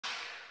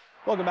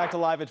Welcome back to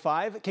Live at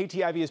 5.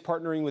 KTIV is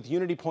partnering with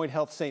Unity Point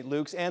Health St.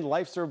 Luke's and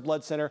LifeServe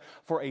Blood Center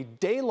for a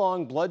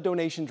day-long blood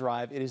donation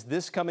drive. It is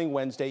this coming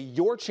Wednesday,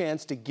 your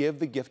chance to give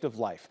the gift of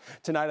life.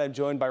 Tonight, I'm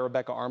joined by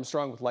Rebecca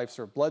Armstrong with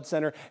LifeServe Blood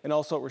Center and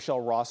also Rochelle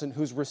Rawson,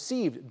 who's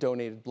received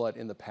donated blood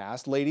in the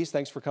past. Ladies,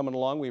 thanks for coming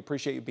along. We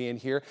appreciate you being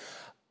here.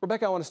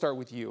 Rebecca, I want to start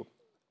with you.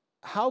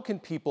 How can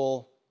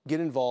people get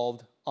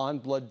involved on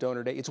Blood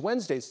Donor Day? It's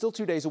Wednesday, it's still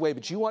 2 days away,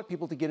 but you want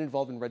people to get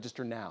involved and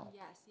register now.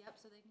 Yes,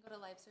 so they can go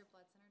to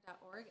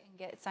lifeservebloodcenter.org and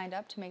get signed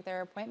up to make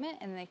their appointment,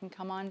 and they can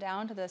come on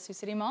down to the Sioux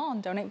City Mall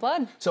and donate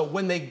blood. So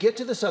when they get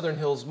to the Southern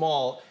Hills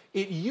Mall,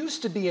 it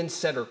used to be in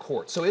Center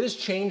Court, so it has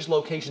changed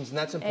locations, and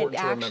that's important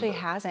to remember. It actually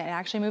hasn't. It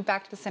actually moved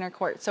back to the Center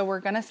Court, so we're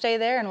going to stay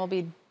there, and we'll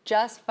be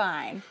just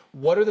fine.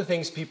 What are the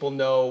things people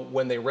know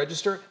when they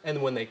register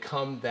and when they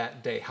come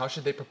that day? How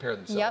should they prepare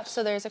themselves? Yep,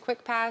 so there's a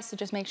quick pass, so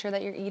just make sure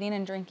that you're eating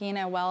and drinking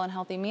a well and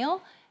healthy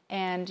meal,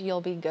 and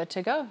you'll be good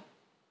to go.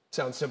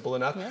 Sounds simple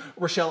enough. Yeah.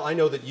 Rochelle, I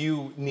know that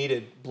you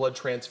needed blood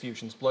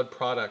transfusions, blood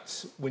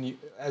products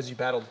as you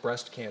battled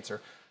breast cancer.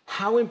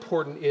 How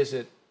important is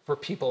it for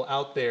people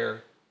out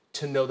there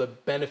to know the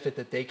benefit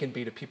that they can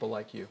be to people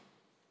like you?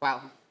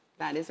 Wow,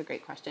 that is a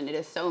great question. It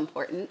is so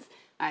important.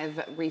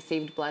 I've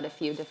received blood a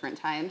few different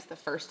times. The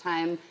first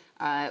time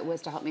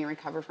was to help me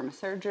recover from a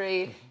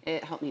surgery.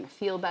 It helped me to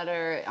feel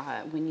better.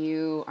 When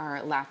you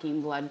are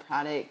lacking blood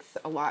products,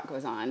 a lot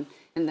goes on.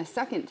 And the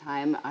second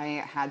time, I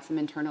had some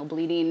internal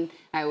bleeding.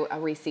 I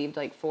received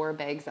like 4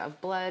 bags of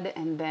blood,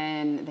 and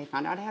then they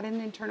found out I had an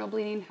internal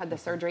bleeding, had the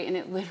surgery, and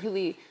it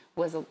literally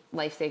was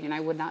life-saving. I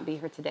would not be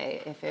here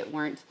today if it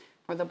weren't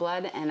for the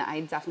blood, and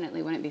I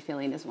definitely wouldn't be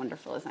feeling as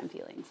wonderful as I'm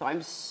feeling. So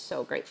I'm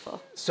so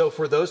grateful. So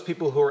for those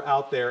people who are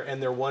out there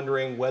and they're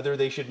wondering whether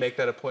they should make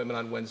that appointment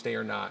on Wednesday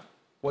or not,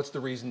 what's the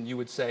reason you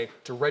would say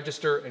to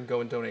register and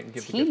go and donate and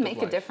give the gift of life?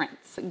 Make a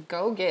difference.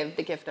 Go give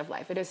the gift of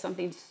life. It is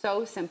something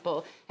so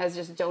simple as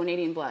just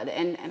donating blood.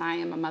 And I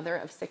am a mother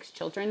of 6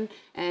 children,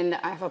 and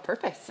I have a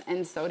purpose,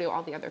 and so do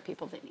all the other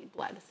people that need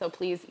blood. So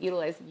please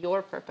utilize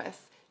your purpose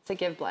to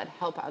give blood,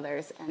 help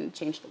others, and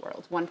change the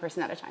world, one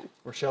person at a time.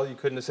 Rochelle, you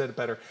couldn't have said it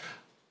better.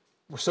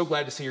 We're so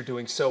glad to see you're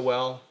doing so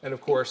well. And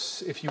of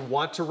course, if you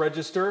want to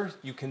register,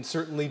 you can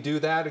certainly do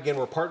that. Again,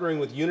 we're partnering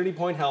with Unity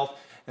Point Health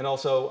and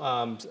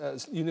also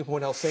Unity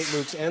Point Health St.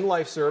 Luke's and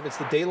LifeServe. It's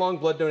the day-long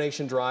blood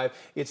donation drive.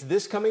 It's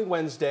this coming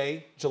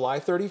Wednesday, July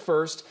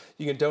 31st.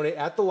 You can donate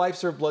at the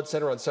LifeServe Blood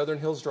Center on Southern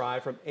Hills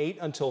Drive from 8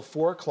 until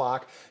 4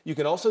 o'clock. You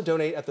can also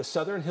donate at the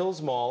Southern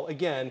Hills Mall.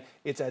 Again,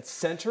 it's at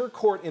Center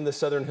Court in the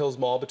Southern Hills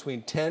Mall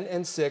between 10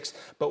 and 6.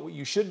 But what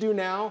you should do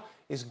now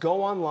is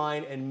go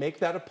online and make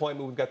that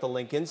appointment. We've got the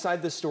link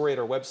inside this story at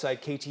our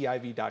website,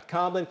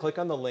 KTIV.com, and click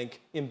on the link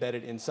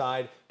embedded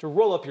inside to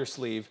roll up your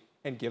sleeve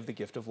and give the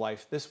gift of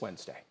life this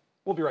Wednesday.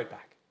 We'll be right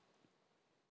back.